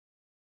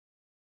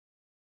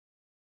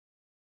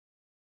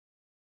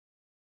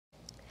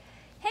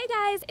Hey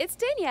guys, it's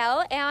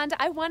Danielle, and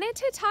I wanted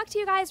to talk to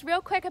you guys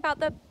real quick about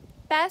the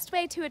best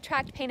way to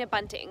attract painted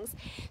buntings.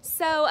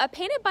 So a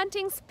painted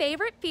bunting's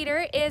favorite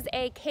feeder is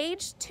a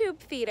caged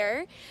tube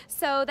feeder.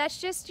 So that's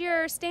just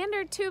your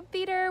standard tube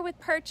feeder with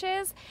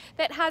perches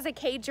that has a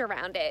cage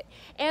around it.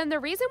 And the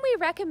reason we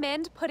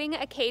recommend putting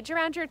a cage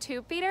around your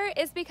tube feeder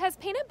is because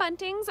painted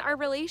buntings are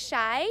really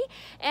shy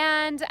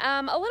and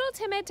a little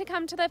timid to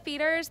come to the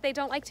feeders. They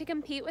don't like to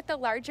compete with the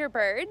larger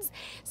birds.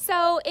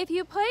 So if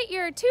you put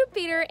your tube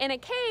feeder in a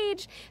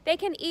cage, they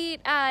can eat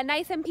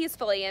nice and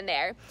peacefully in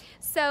there.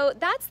 So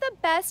that's the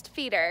best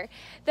feeder.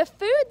 The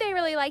food they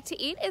really like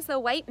to eat is the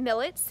white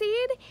millet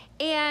seed,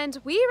 and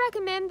we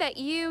recommend that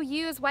you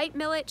use white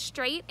millet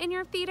straight in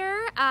your feeder,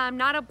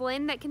 not a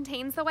blend that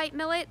contains the white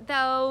millet,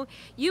 though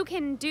you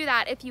can do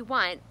that if you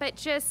want, but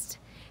just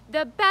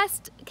the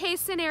best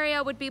case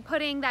scenario would be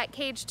putting that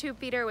cage tube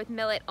feeder with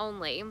millet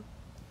only.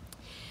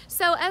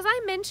 So as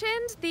I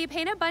mentioned, the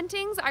painted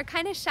buntings are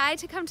kind of shy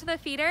to come to the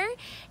feeder,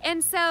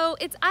 and so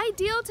it's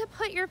ideal to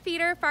put your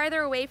feeder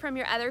farther away from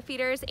your other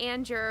feeders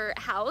and your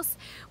house,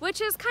 which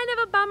is kind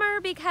of a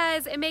bummer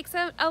because it makes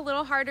it a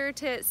little harder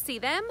to see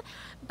them.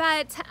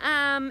 But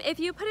if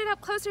you put it up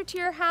closer to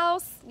your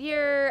house,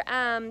 your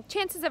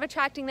chances of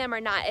attracting them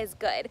are not as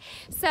good.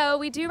 So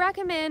we do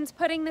recommend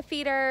putting the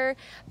feeder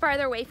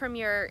farther away from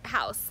your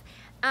house.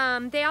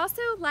 They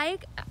also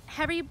like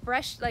heavy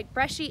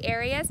brushy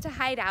areas to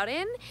hide out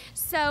in.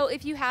 So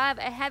if you have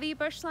a heavy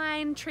bush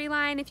line, tree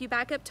line, if you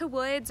back up to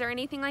woods or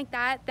anything like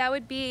that, that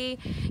would be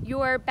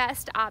your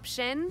best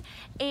option.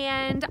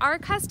 And our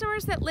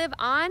customers that live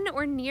on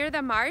or near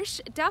the marsh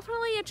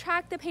definitely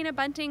attract the painted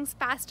buntings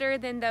faster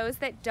than those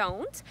that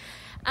don't.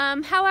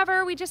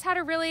 However, we just had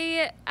a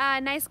really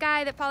nice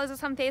guy that follows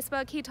us on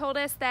Facebook. He told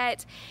us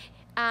that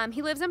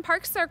he lives in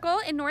Park Circle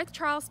in North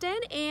Charleston,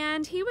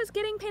 and he was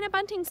getting painted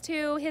buntings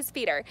to his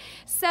feeder.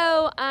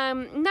 So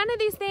none of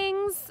these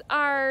things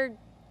are,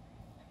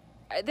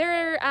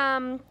 they're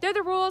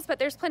the rules, but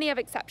there's plenty of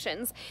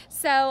exceptions.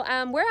 So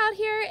we're out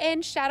here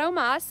in Shadow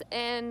Moss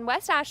in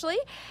West Ashley,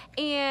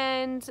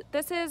 and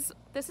this is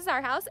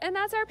our house, and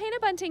that's our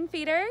painted bunting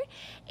feeder.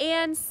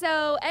 And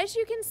so as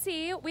you can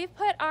see, we've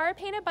put our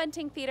painted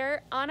bunting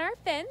feeder on our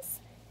fence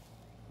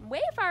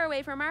way far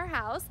away from our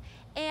house,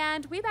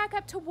 and we back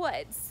up to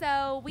woods.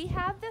 So we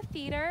have the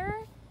feeder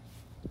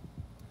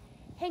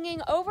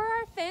hanging over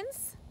our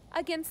fence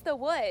against the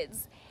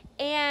woods.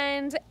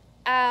 And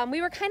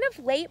we were kind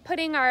of late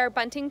putting our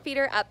bunting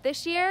feeder up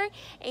this year,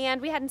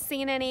 and we hadn't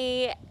seen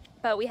any,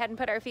 but we hadn't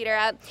put our feeder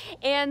up.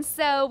 And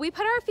so we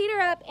put our feeder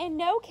up, and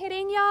no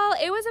kidding, y'all,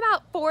 it was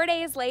about 4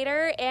 days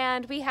later,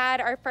 and we had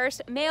our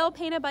first male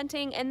painted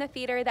bunting in the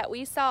feeder that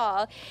we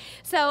saw.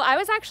 So I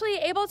was actually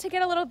able to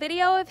get a little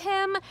video of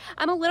him.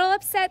 I'm a little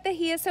upset that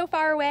he is so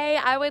far away.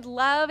 I would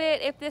love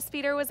it if this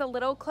feeder was a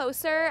little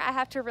closer. I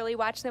have to really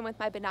watch them with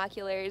my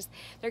binoculars.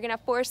 They're gonna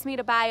force me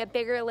to buy a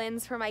bigger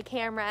lens for my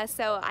camera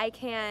so I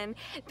can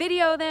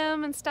video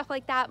them and stuff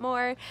like that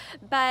more.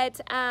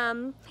 But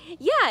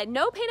yeah,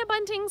 no painted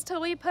buntings till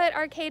we put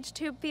our cage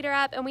tube feeder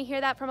up, and we hear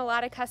that from a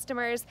lot of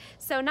customers.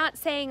 So not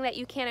saying that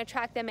you can't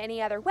attract them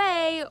any other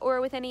way or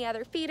with any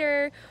other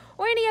feeder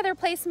or any other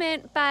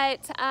placement,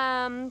 but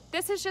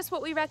this is just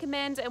what we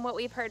recommend and what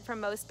we've heard from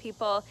most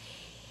people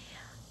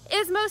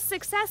is most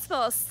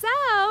successful. So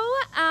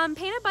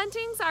painted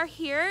buntings are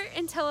here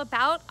until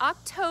about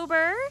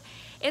October.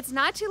 It's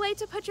not too late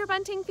to put your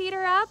bunting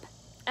feeder up.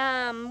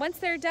 Once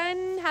they're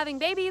done having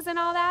babies and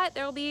all that,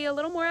 there will be a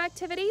little more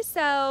activity.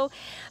 So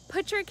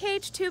put your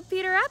cage tube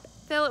feeder up,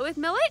 fill it with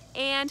millet,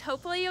 and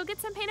hopefully you'll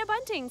get some painted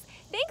buntings.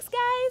 Thanks,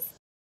 guys!